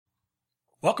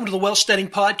Welcome to the Wealth Steading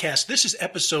Podcast. This is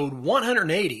episode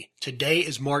 180. Today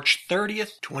is March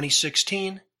 30th,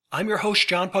 2016. I'm your host,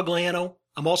 John Pugliano.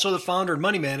 I'm also the founder and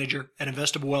money manager at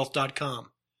investablewealth.com.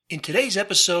 In today's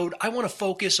episode, I want to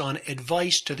focus on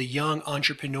advice to the young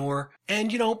entrepreneur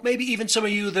and, maybe even some of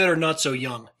you that are not so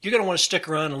young. You're going to want to stick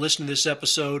around and listen to this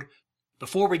episode.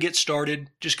 Before we get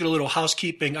started, just get a little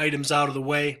housekeeping items out of the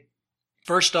way.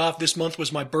 First off, this month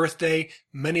was my birthday.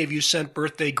 Many of you sent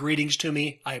birthday greetings to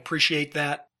me. I appreciate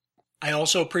that. I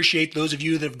also appreciate those of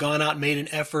you that have gone out and made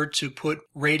an effort to put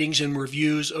ratings and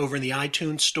reviews over in the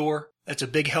iTunes store. That's a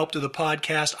big help to the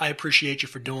podcast. I appreciate you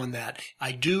for doing that.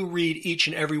 I do read each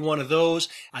and every one of those.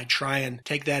 I try and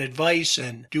take that advice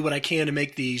and do what I can to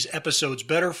make these episodes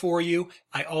better for you.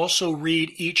 I also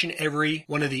read each and every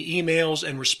one of the emails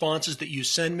and responses that you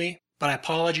send me. But I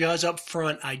apologize up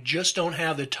front, I just don't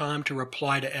have the time to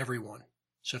reply to everyone.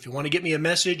 So if you want to get me a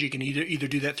message, you can either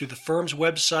do that through the firm's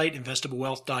website,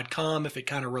 investablewealth.com, if it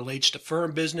kind of relates to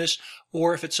firm business,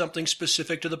 or if it's something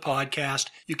specific to the podcast,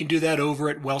 you can do that over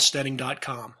at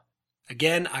wealthsteading.com.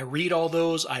 Again, I read all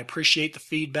those. I appreciate the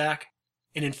feedback.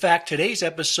 And in fact, today's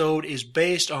episode is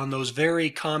based on those very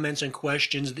comments and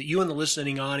questions that you and the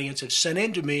listening audience have sent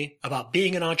in to me about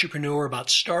being an entrepreneur, about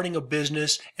starting a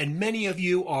business, and many of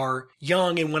you are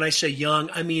young, and when I say young,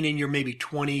 I mean in your maybe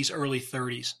 20s, early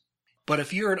 30s. But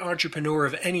if you're an entrepreneur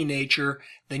of any nature,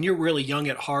 then you're really young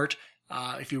at heart.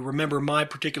 If you remember my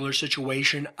particular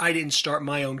situation, I didn't start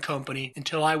my own company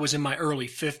until I was in my early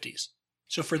 50s.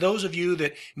 So for those of you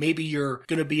that maybe you're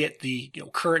going to be at the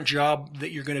current job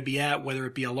that you're going to be at, whether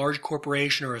it be a large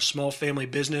corporation or a small family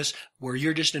business where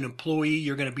you're just an employee,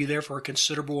 you're going to be there for a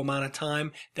considerable amount of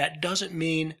time, that doesn't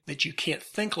mean that you can't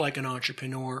think like an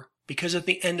entrepreneur, because at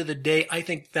the end of the day, I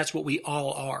think that's what we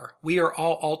all are. We are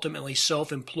all ultimately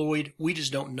self-employed. We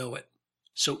just don't know it.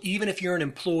 So even if you're an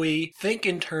employee, think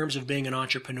in terms of being an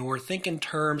entrepreneur. Think in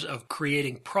terms of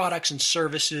creating products and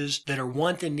services that are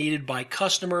wanted and needed by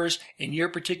customers. In your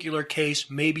particular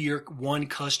case, maybe your one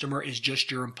customer is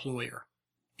just your employer.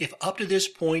 If up to this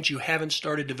point you haven't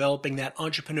started developing that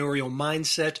entrepreneurial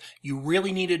mindset, you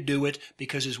really need to do it,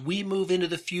 because as we move into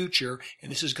the future,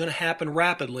 and this is going to happen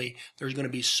rapidly, there's going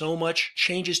to be so much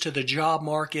changes to the job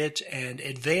market and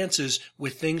advances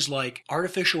with things like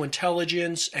artificial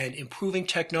intelligence and improving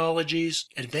technologies,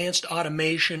 advanced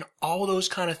automation. All those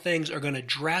kind of things are going to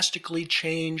drastically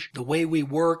change the way we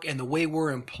work and the way we're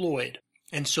employed.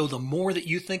 And so the more that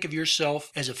you think of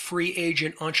yourself as a free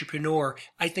agent entrepreneur,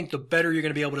 I think the better you're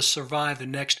going to be able to survive the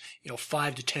next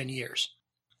 5 to 10 years.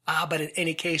 But in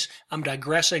any case, I'm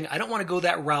digressing. I don't want to go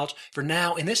that route. For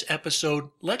now, in this episode,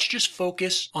 let's just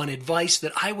focus on advice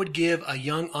that I would give a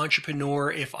young entrepreneur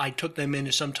if I took them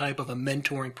into some type of a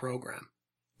mentoring program.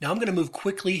 Now, I'm going to move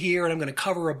quickly here, and I'm going to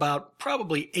cover about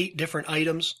probably 8 different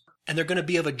items, and they're going to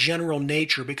be of a general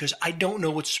nature because I don't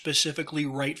know what's specifically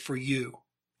right for you.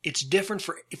 It's different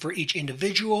for each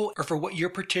individual or for what your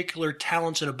particular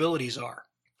talents and abilities are.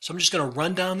 So I'm just going to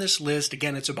run down this list.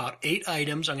 Again, it's about 8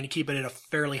 items. I'm going to keep it at a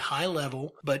fairly high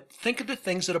level, but think of the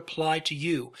things that apply to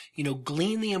you.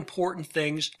 Glean the important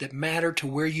things that matter to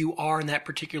where you are in that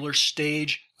particular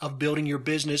stage of building your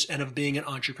business and of being an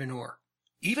entrepreneur.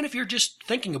 Even if you're just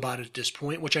thinking about it at this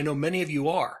point, which I know many of you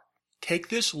are, take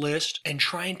this list and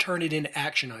try and turn it into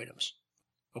action items.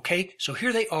 Okay, so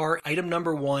here they are. Item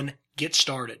number 1, get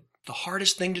started. The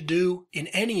hardest thing to do in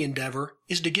any endeavor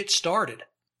is to get started.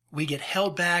 We get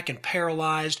held back and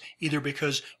paralyzed either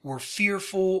because we're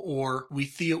fearful or we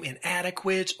feel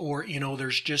inadequate or,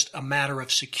 there's just a matter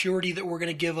of security that we're going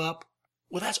to give up.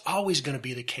 Well, that's always going to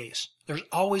be the case. There's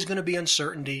always going to be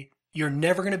uncertainty. You're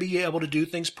never going to be able to do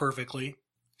things perfectly.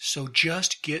 So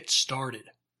just get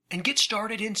started. And get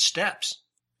started in steps.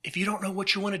 If you don't know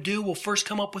what you want to do, well, first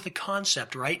come up with a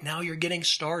concept, right? Now you're getting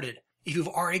started. If you've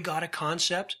already got a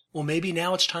concept, well, maybe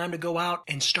now it's time to go out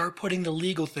and start putting the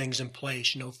legal things in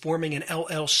place, forming an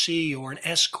LLC or an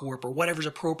S Corp or whatever's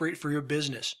appropriate for your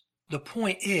business. The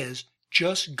point is,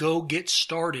 just go get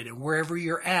started, and wherever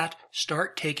you're at,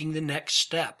 start taking the next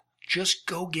step. Just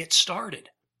go get started.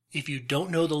 If you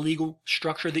don't know the legal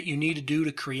structure that you need to do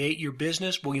to create your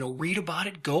business, well, read about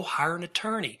it, go hire an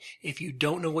attorney. If you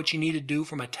don't know what you need to do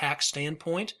from a tax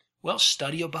standpoint, well,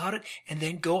 study about it and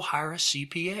then go hire a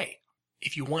CPA.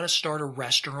 If you want to start a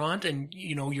restaurant and,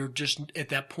 you're just at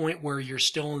that point where you're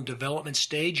still in the development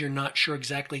stage, you're not sure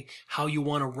exactly how you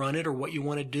want to run it or what you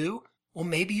want to do, well,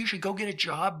 maybe you should go get a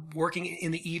job working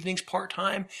in the evenings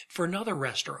part-time for another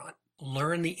restaurant.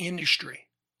 Learn the industry.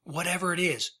 Whatever it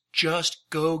is, just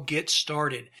go get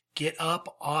started. Get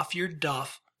up off your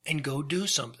duff and go do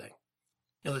something.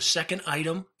 Now, the second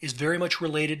item is very much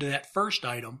related to that first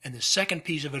item, and the second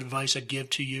piece of advice I'd give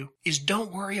to you is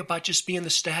don't worry about just being the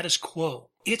status quo.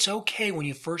 It's okay when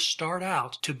you first start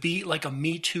out to be like a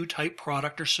Me Too type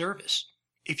product or service.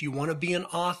 If you want to be an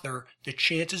author, the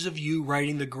chances of you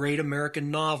writing the great American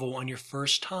novel on your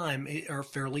first time are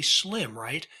fairly slim,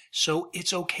 right? So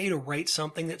it's okay to write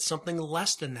something that's something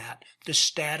less than that. The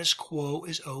status quo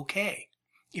is okay.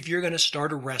 If you're going to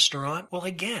start a restaurant, well,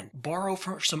 again, borrow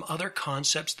from some other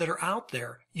concepts that are out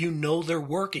there. You know they're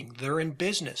working. They're in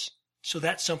business. So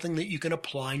that's something that you can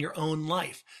apply in your own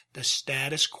life. The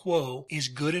status quo is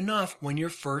good enough when you're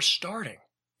first starting.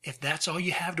 If that's all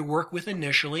you have to work with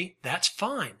initially, that's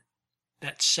fine.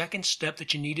 That second step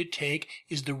that you need to take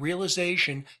is the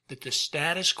realization that the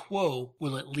status quo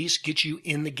will at least get you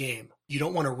in the game. You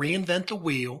don't want to reinvent the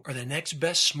wheel or the next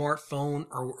best smartphone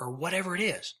or whatever it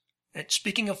is. And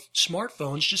speaking of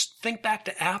smartphones, just think back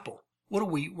to Apple.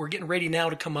 We're getting ready now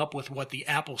to come up with the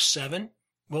Apple 7?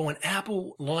 Well, when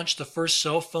Apple launched the first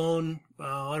cell phone,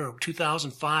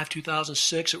 2005,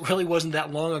 2006, it really wasn't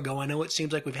that long ago. I know it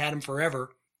seems like we've had them forever,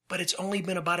 but it's only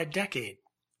been about a decade.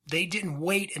 They didn't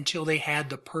wait until they had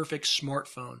the perfect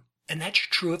smartphone. And that's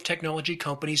true of technology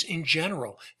companies in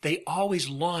general. They always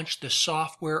launch the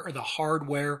software or the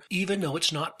hardware, even though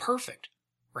it's not perfect.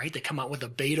 Right? They come out with a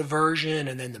beta version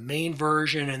and then the main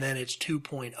version and then it's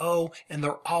 2.0 and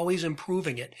they're always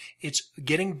improving it. It's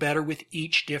getting better with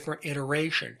each different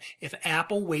iteration. If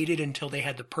Apple waited until they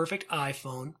had the perfect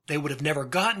iPhone, they would have never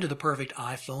gotten to the perfect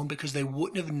iPhone because they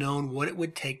wouldn't have known what it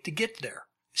would take to get there.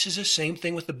 This is the same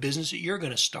thing with the business that you're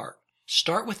going to start.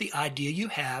 Start with the idea you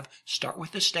have. Start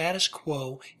with the status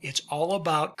quo. It's all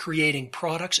about creating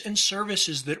products and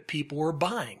services that people are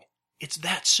buying. It's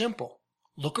that simple.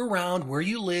 Look around where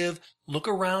you live, look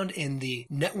around in the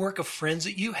network of friends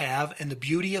that you have, and the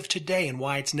beauty of today and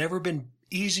why it's never been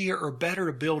easier or better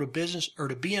to build a business or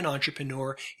to be an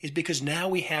entrepreneur is because now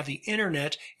we have the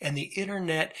internet, and the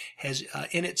internet has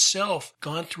in itself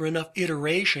gone through enough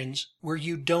iterations where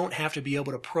you don't have to be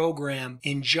able to program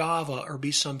in Java or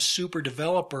be some super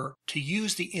developer to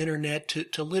use the internet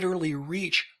to literally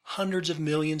reach hundreds of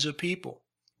millions of people.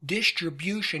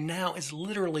 Distribution now is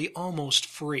literally almost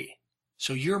free.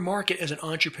 So your market as an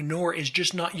entrepreneur is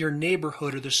just not your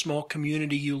neighborhood or the small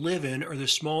community you live in or the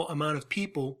small amount of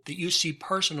people that you see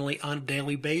personally on a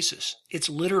daily basis. It's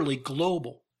literally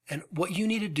global. And what you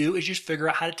need to do is just figure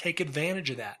out how to take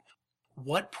advantage of that.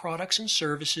 What products and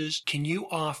services can you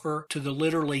offer to the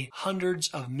literally hundreds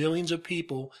of millions of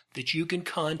people that you can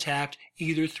contact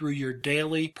either through your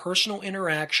daily personal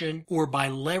interaction or by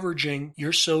leveraging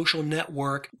your social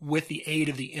network with the aid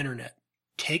of the internet?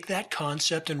 Take that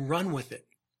concept and run with it.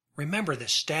 Remember, the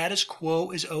status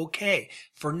quo is okay.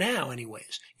 For now,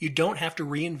 anyways. You don't have to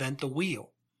reinvent the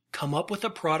wheel. Come up with a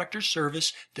product or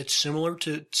service that's similar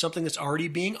to something that's already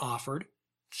being offered.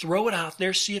 Throw it out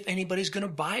there, see if anybody's going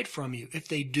to buy it from you. If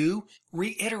they do,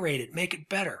 reiterate it, make it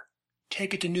better.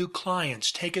 Take it to new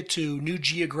clients. Take it to new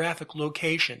geographic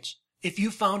locations. If you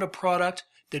found a product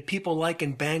that people like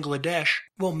in Bangladesh,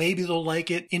 well, maybe they'll like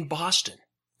it in Boston.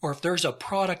 Or if there's a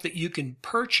product that you can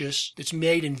purchase that's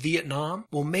made in Vietnam,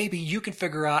 well, maybe you can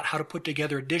figure out how to put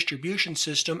together a distribution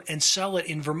system and sell it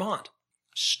in Vermont.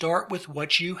 Start with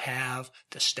what you have.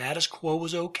 The status quo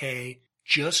is okay.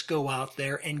 Just go out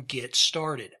there and get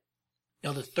started.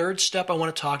 Now, the third step I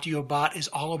want to talk to you about is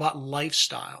all about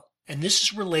lifestyle. And this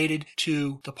is related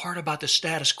to the part about the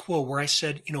status quo where I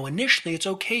said, initially it's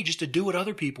okay just to do what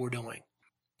other people are doing.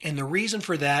 And the reason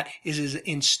for that is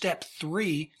in step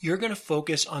 3, you're going to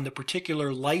focus on the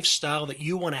particular lifestyle that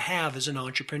you want to have as an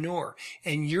entrepreneur.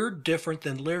 And you're different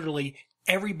than literally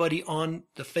everybody on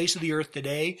the face of the earth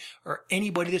today, or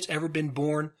anybody that's ever been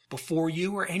born before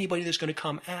you, or anybody that's going to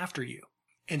come after you.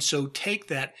 And so take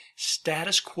that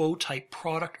status quo type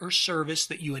product or service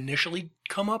that you initially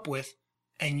come up with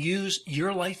and use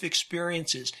your life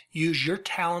experiences, use your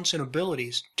talents and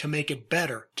abilities to make it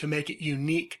better, to make it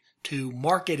unique, to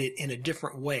market it in a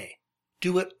different way.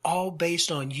 Do it all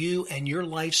based on you and your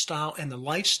lifestyle and the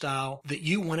lifestyle that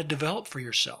you want to develop for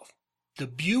yourself. The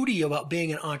beauty about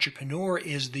being an entrepreneur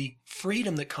is the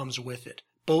freedom that comes with it.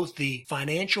 Both the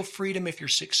financial freedom if you're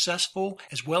successful,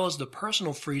 as well as the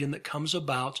personal freedom that comes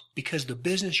about because the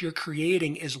business you're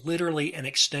creating is literally an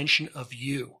extension of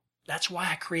you. That's why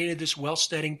I created this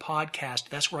Wealthsteading podcast.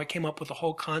 That's where I came up with the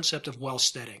whole concept of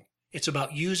Wealthsteading. It's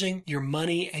about using your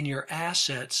money and your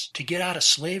assets to get out of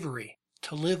slavery,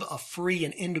 to live a free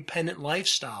and independent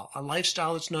lifestyle, a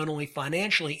lifestyle that's not only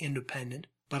financially independent,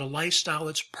 but a lifestyle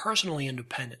that's personally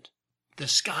independent. The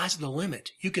sky's the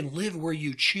limit. You can live where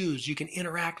you choose. You can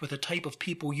interact with the type of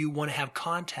people you want to have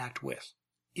contact with.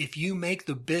 If you make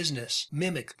the business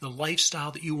mimic the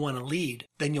lifestyle that you want to lead,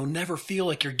 then you'll never feel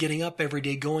like you're getting up every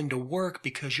day going to work,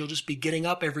 because you'll just be getting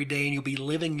up every day and you'll be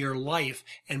living your life.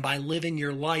 And by living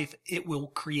your life, it will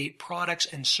create products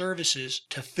and services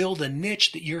to fill the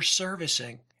niche that you're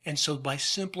servicing. And so by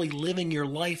simply living your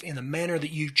life in the manner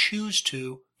that you choose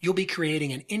to, you'll be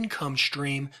creating an income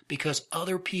stream, because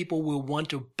other people will want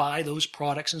to buy those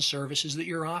products and services that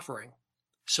you're offering.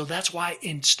 So that's why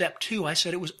in step 2, I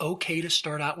said it was okay to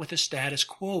start out with the status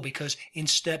quo, because in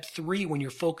step 3, when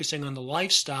you're focusing on the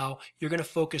lifestyle, you're going to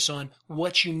focus on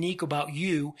what's unique about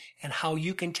you and how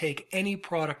you can take any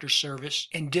product or service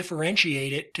and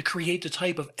differentiate it to create the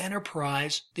type of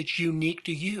enterprise that's unique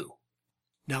to you.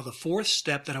 Now, the 4th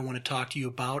step that I want to talk to you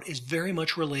about is very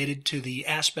much related to the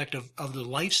aspect of the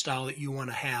lifestyle that you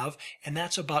want to have, and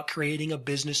that's about creating a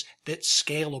business that's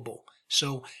scalable.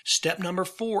 So step number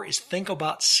 4 is think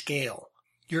about scale.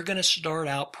 You're going to start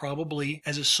out probably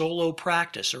as a solo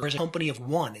practice or as a company of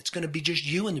one. It's going to be just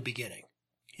you in the beginning.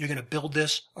 You're going to build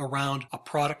this around a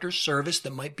product or service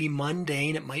that might be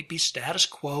mundane. It might be status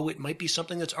quo. It might be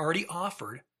something that's already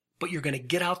offered, but you're going to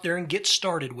get out there and get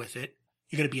started with it.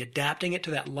 You're going to be adapting it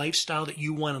to that lifestyle that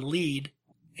you want to lead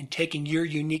and taking your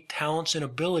unique talents and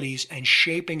abilities and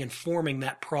shaping and forming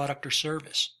that product or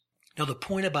service. Now, the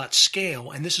point about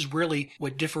scale, and this is really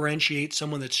what differentiates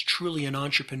someone that's truly an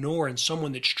entrepreneur and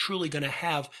someone that's truly going to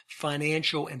have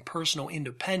financial and personal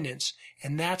independence,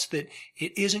 and that's that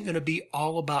it isn't going to be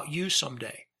all about you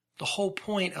someday. The whole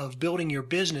point of building your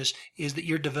business is that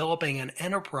you're developing an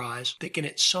enterprise that can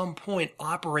at some point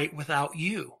operate without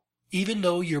you. Even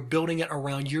though you're building it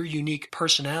around your unique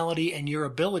personality and your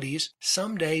abilities,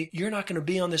 someday you're not going to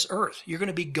be on this earth. You're going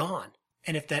to be gone.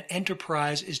 And if that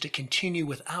enterprise is to continue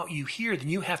without you here, then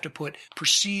you have to put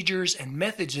procedures and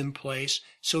methods in place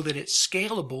so that it's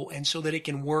scalable and so that it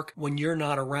can work when you're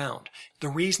not around. The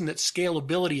reason that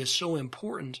scalability is so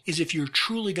important is if you're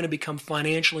truly going to become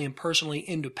financially and personally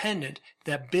independent,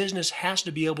 that business has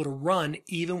to be able to run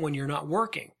even when you're not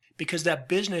working, because that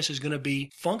business is going to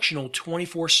be functional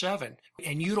 24/7.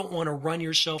 And you don't want to run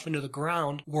yourself into the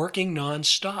ground working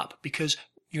nonstop, because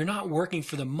you're not working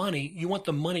for the money. You want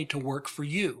the money to work for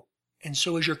you. And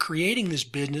so as you're creating this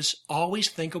business, always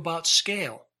think about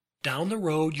scale. Down the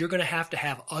road, you're going to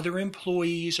have other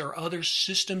employees or other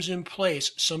systems in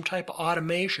place, some type of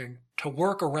automation to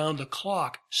work around the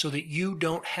clock so that you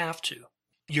don't have to.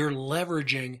 You're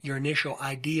leveraging your initial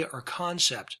idea or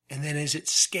concept, and then as it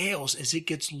scales, as it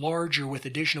gets larger with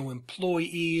additional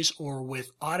employees or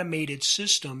with automated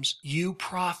systems, you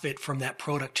profit from that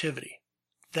productivity.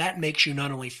 That makes you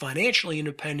not only financially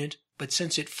independent, but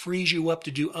since it frees you up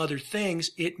to do other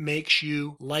things, it makes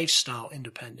you lifestyle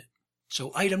independent.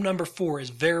 So item number 4 is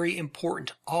very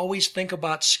important. Always think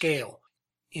about scale.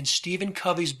 In Stephen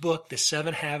Covey's book, The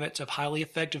 7 Habits of Highly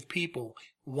Effective People,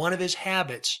 one of his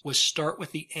habits was start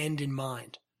with the end in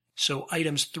mind. So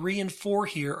items 3 and 4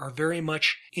 here are very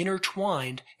much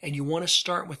intertwined, and you want to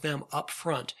start with them up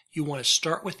front. You want to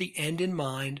start with the end in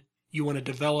mind. You want to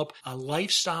develop a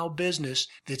lifestyle business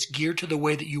that's geared to the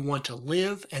way that you want to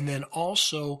live, and then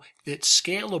also that's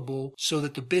scalable so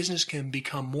that the business can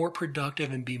become more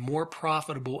productive and be more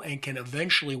profitable and can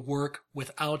eventually work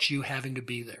without you having to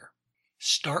be there.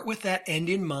 Start with that end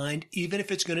in mind, even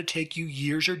if it's going to take you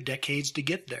years or decades to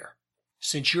get there.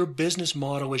 Since your business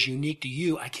model is unique to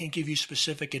you, I can't give you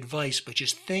specific advice, but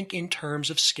just think in terms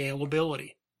of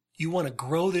scalability. You want to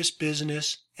grow this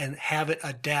business and have it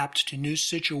adapt to new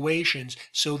situations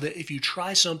so that if you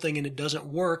try something and it doesn't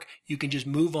work, you can just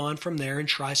move on from there and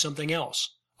try something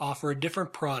else. Offer a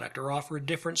different product or offer a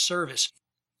different service.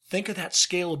 Think of that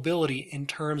scalability in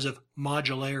terms of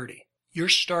modularity. You're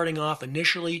starting off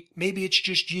initially, maybe it's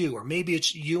just you, or maybe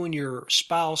it's you and your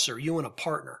spouse or you and a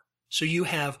partner. So you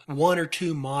have 1 or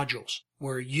 2 modules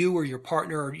where you or your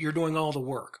partner, you're doing all the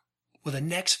work. Well, the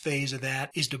next phase of that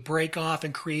is to break off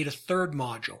and create a 3rd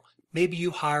module. Maybe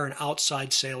you hire an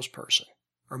outside salesperson,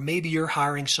 or maybe you're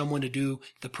hiring someone to do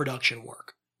the production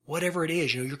work. Whatever it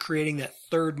is, you're creating that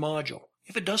 3rd module.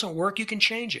 If it doesn't work, you can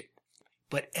change it.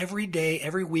 But every day,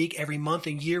 every week, every month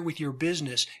and year with your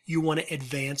business, you want to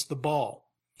advance the ball.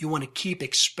 You want to keep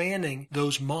expanding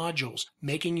those modules,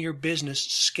 making your business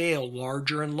scale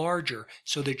larger and larger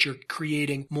so that you're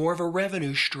creating more of a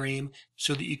revenue stream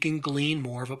so that you can glean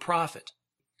more of a profit.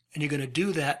 And you're going to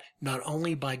do that not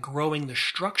only by growing the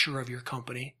structure of your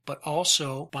company, but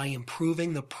also by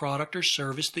improving the product or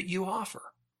service that you offer.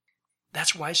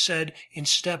 That's why I said in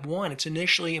step 1, it's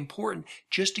initially important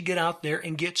just to get out there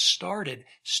and get started.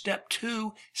 Step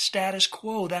 2, status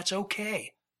quo, that's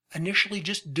okay. Initially,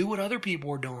 just do what other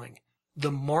people are doing.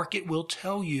 The market will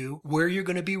tell you where you're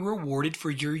going to be rewarded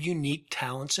for your unique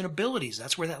talents and abilities.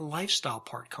 That's where that lifestyle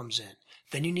part comes in.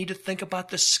 Then you need to think about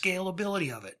the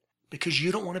scalability of it, because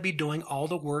you don't want to be doing all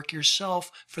the work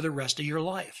yourself for the rest of your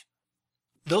life.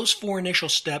 Those 4 initial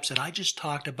steps that I just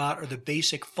talked about are the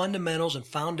basic fundamentals and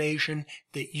foundation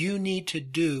that you need to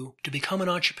do to become an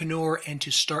entrepreneur and to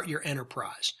start your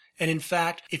enterprise. And in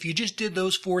fact, if you just did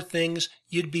those 4 things,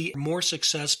 you'd be more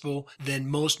successful than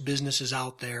most businesses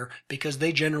out there, because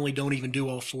they generally don't even do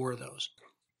all 4 of those.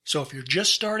 So if you're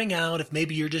just starting out, if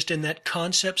maybe you're just in that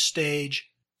concept stage,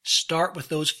 start with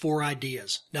those 4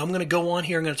 ideas. Now I'm going to go on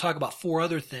here. I'm going to talk about 4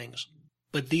 other things.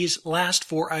 But these last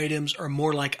 4 items are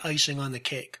more like icing on the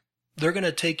cake. They're going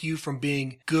to take you from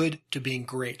being good to being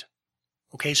great.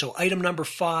 Okay, so item number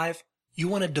 5, you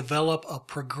want to develop a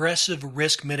progressive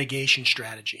risk mitigation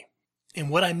strategy. And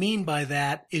what I mean by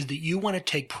that is that you want to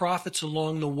take profits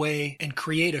along the way and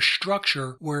create a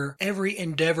structure where every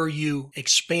endeavor you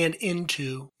expand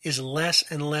into is less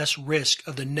and less risk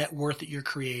of the net worth that you're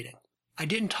creating. I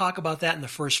didn't talk about that in the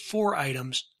first 4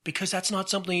 items because that's not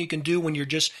something you can do when you're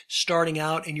just starting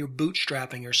out and you're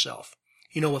bootstrapping yourself.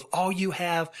 You know, if all you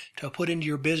have to put into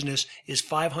your business is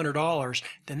 $500,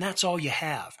 then that's all you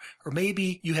have. Or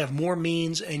maybe you have more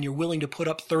means and you're willing to put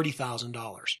up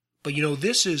 $30,000. But you know,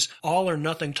 this is all or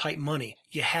nothing type money.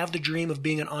 You have the dream of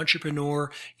being an entrepreneur.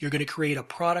 You're going to create a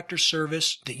product or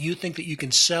service that you think that you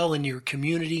can sell in your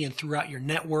community and throughout your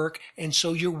network. And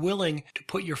so you're willing to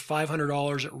put your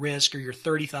 $500 at risk or your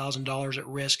 $30,000 at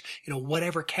risk, you know,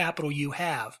 whatever capital you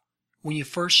have. When you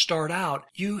first start out,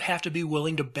 you have to be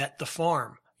willing to bet the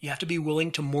farm. You have to be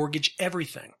willing to mortgage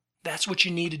everything. That's what you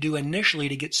need to do initially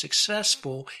to get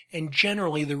successful, and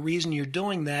generally the reason you're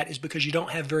doing that is because you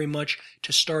don't have very much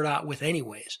to start out with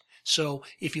anyways. So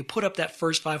if you put up that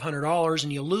first $500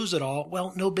 and you lose it all,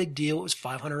 well, no big deal, it was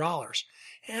 $500.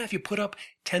 And if you put up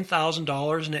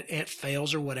 $10,000 and it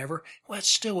fails or whatever, well,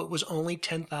 it was only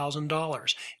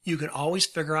 $10,000. You can always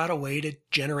figure out a way to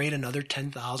generate another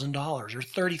 $10,000 or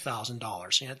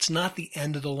 $30,000. It's not the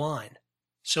end of the line.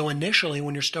 So initially,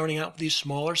 when you're starting out with these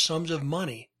smaller sums of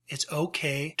money, it's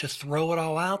okay to throw it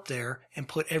all out there and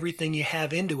put everything you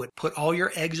have into it. Put all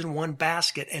your eggs in one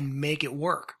basket and make it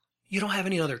work. You don't have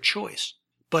any other choice.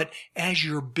 But as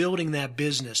you're building that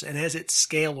business and as it's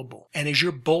scalable and as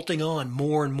you're bolting on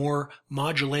more and more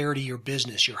modularity to your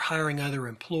business, you're hiring other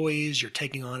employees, you're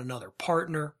taking on another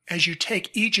partner. As you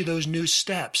take each of those new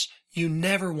steps, you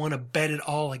never want to bet it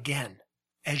all again.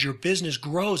 As your business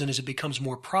grows and as it becomes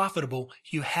more profitable,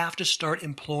 you have to start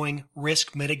employing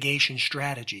risk mitigation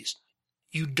strategies.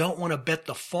 You don't want to bet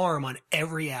the farm on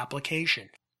every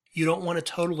application. You don't want to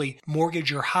totally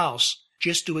mortgage your house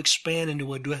just to expand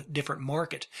into a different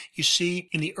market. You see,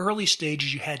 in the early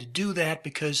stages, you had to do that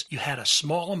because you had a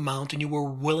small amount and you were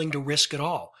willing to risk it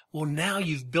all. Well, now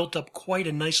you've built up quite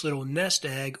a nice little nest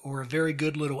egg or a very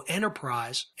good little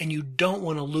enterprise, and you don't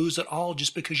want to lose it all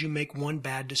just because you make one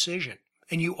bad decision.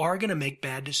 And you are going to make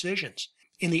bad decisions.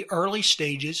 In the early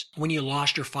stages, when you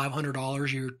lost your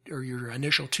 $500 or your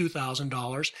initial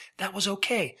 $2,000, that was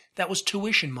okay. That was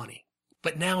tuition money.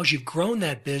 But now as you've grown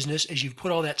that business, as you've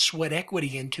put all that sweat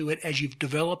equity into it, as you've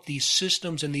developed these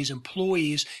systems and these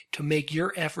employees to make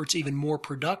your efforts even more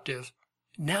productive,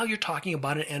 now you're talking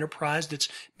about an enterprise that's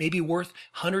maybe worth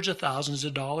hundreds of thousands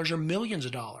of dollars or millions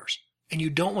of dollars. And you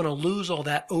don't want to lose all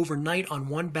that overnight on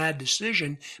one bad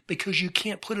decision because you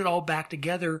can't put it all back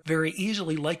together very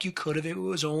easily like you could if it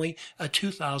was only a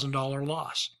 $2,000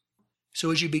 loss. So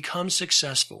as you become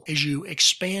successful, as you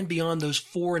expand beyond those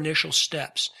 4 initial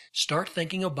steps, start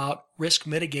thinking about risk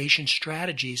mitigation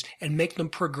strategies and make them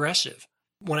progressive.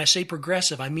 When I say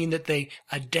progressive, I mean that they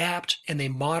adapt and they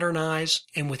modernize,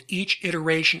 and with each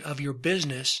iteration of your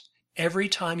business, every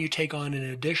time you take on an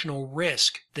additional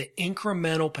risk, the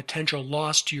incremental potential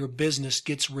loss to your business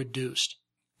gets reduced.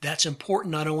 That's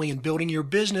important not only in building your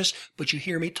business, but you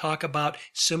hear me talk about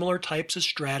similar types of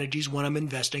strategies when I'm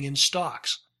investing in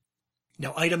stocks.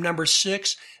 Now, item number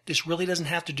 6, this really doesn't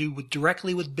have to do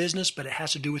directly with business, but it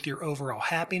has to do with your overall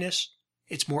happiness.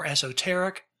 It's more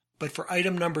esoteric. But for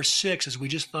item number 6, as we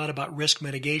just thought about risk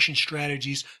mitigation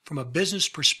strategies from a business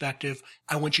perspective,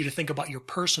 I want you to think about your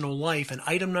personal life. And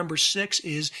item number 6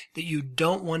 is that you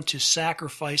don't want to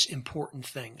sacrifice important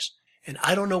things. And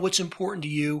I don't know what's important to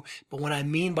you, but what I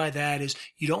mean by that is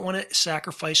you don't want to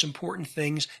sacrifice important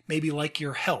things, maybe like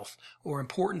your health or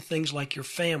important things like your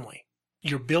family.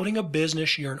 You're building a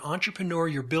business, you're an entrepreneur,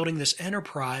 you're building this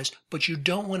enterprise, but you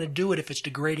don't want to do it if it's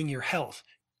degrading your health.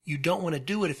 You don't want to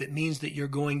do it if it means that you're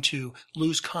going to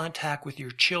lose contact with your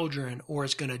children or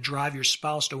it's going to drive your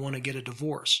spouse to want to get a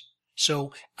divorce.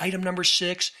 So item number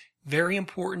 6, Very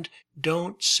important.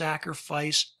 Don't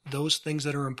sacrifice those things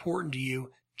that are important to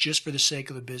you just for the sake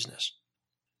of the business.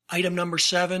 Item number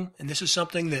 7, and this is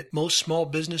something that most small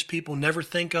business people never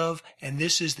think of, and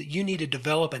this is that you need to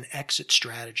develop an exit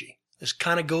strategy. This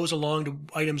kind of goes along to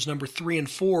items number 3 and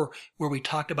 4, where we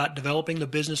talked about developing the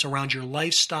business around your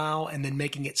lifestyle and then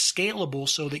making it scalable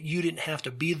so that you didn't have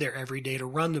to be there every day to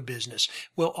run the business.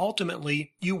 Well,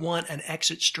 ultimately, you want an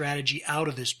exit strategy out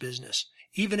of this business.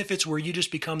 Even if it's where you just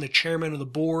become the chairman of the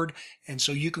board, and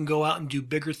so you can go out and do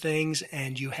bigger things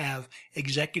and you have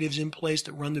executives in place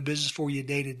that run the business for you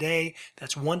day to day.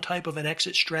 That's one type of an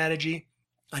exit strategy.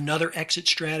 Another exit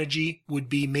strategy would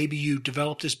be maybe you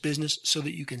develop this business so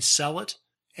that you can sell it.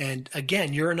 And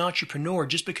again, you're an entrepreneur.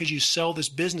 Just because you sell this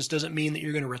business doesn't mean that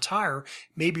you're going to retire.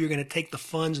 Maybe you're going to take the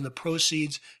funds and the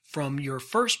proceeds from your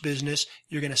first business,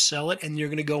 you're going to sell it, and you're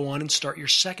going to go on and start your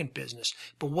second business.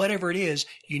 But whatever it is,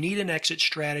 you need an exit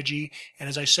strategy. And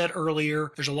as I said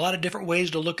earlier, there's a lot of different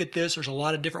ways to look at this. There's a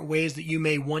lot of different ways that you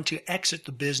may want to exit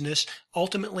the business.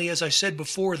 Ultimately, as I said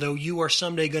before, though, you are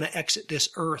someday going to exit this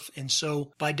earth. And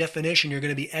so by definition, you're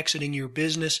going to be exiting your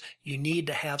business. You need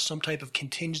to have some type of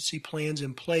contingency plans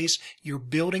in place. You're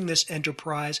building this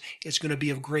enterprise. It's going to be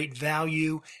of great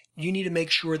value. You need to make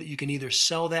sure that you can either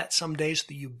sell that someday so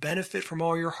that you benefit from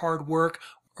all your hard work,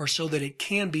 or so that it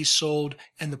can be sold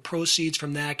and the proceeds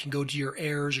from that can go to your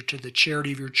heirs or to the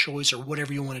charity of your choice or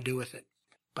whatever you want to do with it.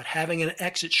 But having an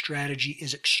exit strategy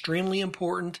is extremely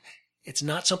important. It's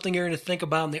not something you're going to think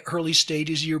about in the early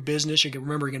stages of your business. You're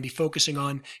going to be focusing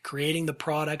on creating the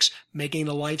products, making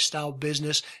the lifestyle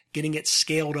business, getting it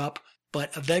scaled up.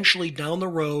 But eventually down the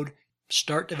road,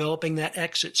 start developing that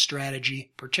exit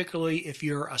strategy, particularly if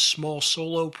you're a small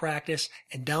solo practice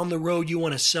and down the road you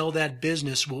want to sell that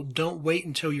business. Well, don't wait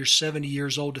until you're 70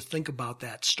 years old to think about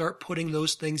that. Start putting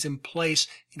those things in place,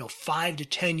 5 to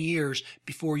 10 years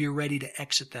before you're ready to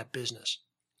exit that business.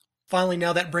 Finally,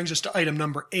 now that brings us to item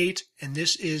number 8, and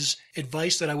this is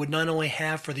advice that I would not only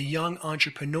have for the young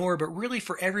entrepreneur, but really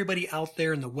for everybody out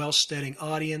there in the wealth-steading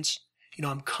audience.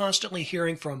 I'm constantly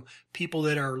hearing from people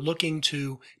that are looking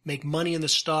to make money in the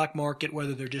stock market,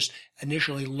 whether they're just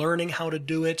initially learning how to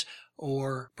do it,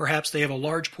 or perhaps they have a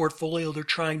large portfolio they're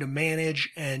trying to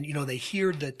manage, and they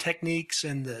hear the techniques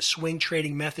and the swing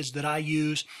trading methods that I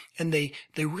use, and they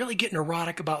really get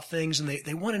neurotic about things, and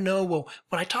they want to know, well,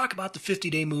 when I talk about the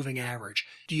 50-day moving average,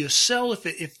 do you sell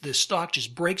if the stock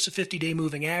just breaks the 50-day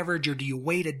moving average, or do you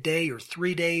wait a day or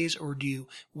 3 days, or do you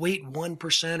wait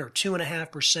 1% or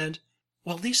 2.5%?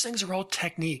 Well, these things are all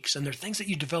techniques, and they're things that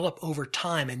you develop over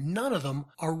time, and none of them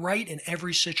are right in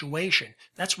every situation.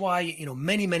 That's why,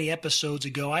 many, many episodes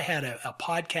ago, I had a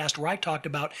podcast where I talked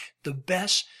about the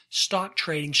best stock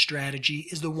trading strategy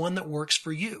is the one that works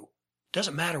for you. It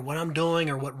doesn't matter what I'm doing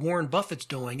or what Warren Buffett's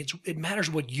doing. It matters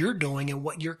what you're doing and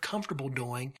what you're comfortable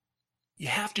doing. You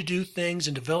have to do things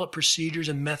and develop procedures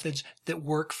and methods that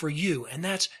work for you. And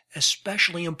that's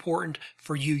especially important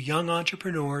for you young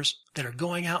entrepreneurs that are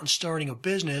going out and starting a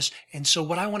business. And so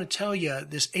what I want to tell you,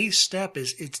 this 8th step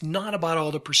is it's not about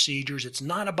all the procedures. It's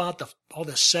not about all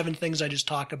the 7 things I just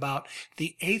talked about.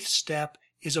 The 8th step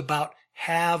is about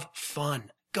have fun.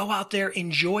 Go out there,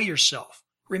 enjoy yourself.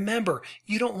 Remember,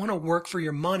 you don't want to work for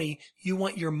your money. You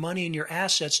want your money and your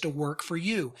assets to work for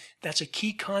you. That's a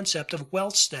key concept of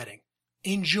wealth steading.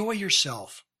 Enjoy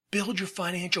yourself. Build your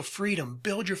financial freedom.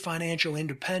 Build your financial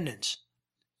independence.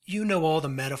 You know all the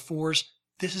metaphors.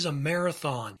 This is a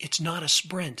marathon. It's not a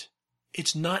sprint.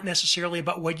 It's not necessarily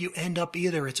about what you end up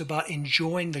either. It's about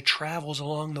enjoying the travels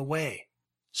along the way.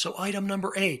 So item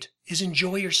number 8 is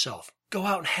enjoy yourself. Go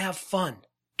out and have fun.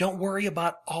 Don't worry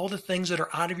about all the things that are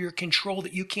out of your control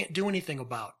that you can't do anything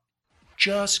about.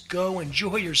 Just go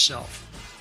enjoy yourself.